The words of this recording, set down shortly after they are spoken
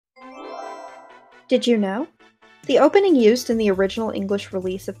Did you know? The opening used in the original English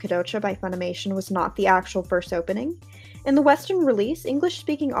release of Kodocha by Funimation was not the actual first opening. In the Western release,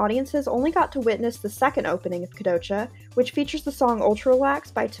 English-speaking audiences only got to witness the second opening of Kodocha, which features the song Ultra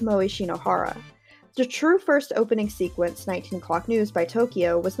Relax by Tomoe Shinohara. The true first opening sequence, 19 O'Clock News by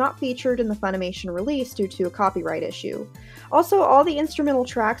Tokyo, was not featured in the Funimation release due to a copyright issue. Also, all the instrumental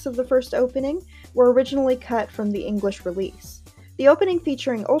tracks of the first opening were originally cut from the English release. The opening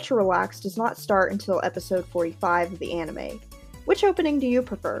featuring Ultra Relax does not start until episode 45 of the anime. Which opening do you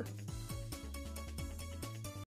prefer?